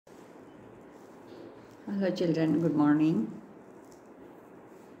Hello children, good morning.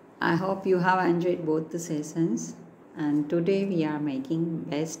 I hope you have enjoyed both the sessions, and today we are making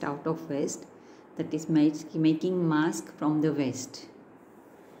vest out of waste, that is making mask from the waste.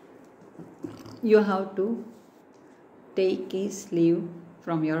 You have to take a sleeve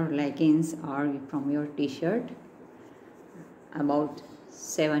from your leggings or from your t-shirt, about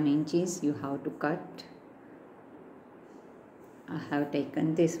 7 inches you have to cut. I have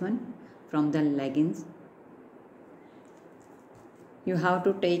taken this one from the leggings. You have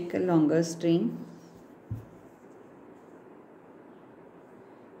to take a longer string,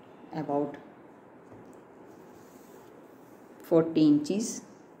 about 40 inches.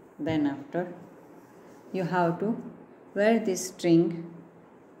 Then after you have to wear this string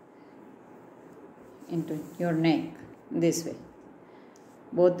into your neck this way.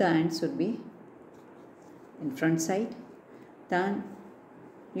 Both the ends should be in front side. Then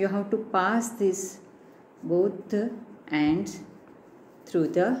you have to pass this both the ends through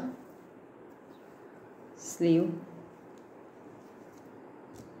the sleeve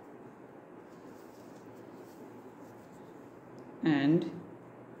and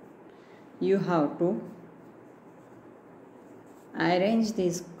you have to arrange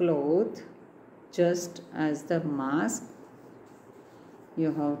this cloth just as the mask.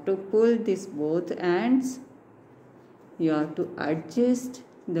 You have to pull this both ends. You have to adjust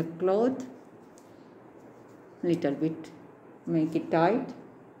the cloth little bit, make it tight,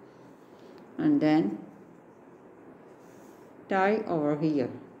 and then tie over here.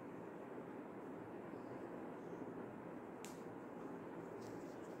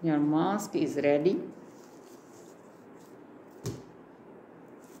 Your mask is ready.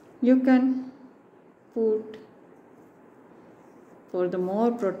 You can put, for the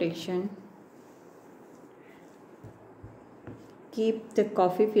more protection, keep the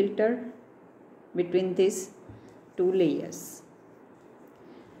coffee filter between these two layers.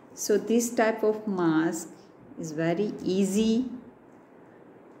 So this type of mask is very easy,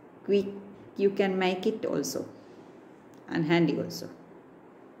 quick. You can make it also, and handy also.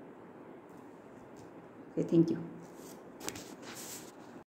 Okay, thank you.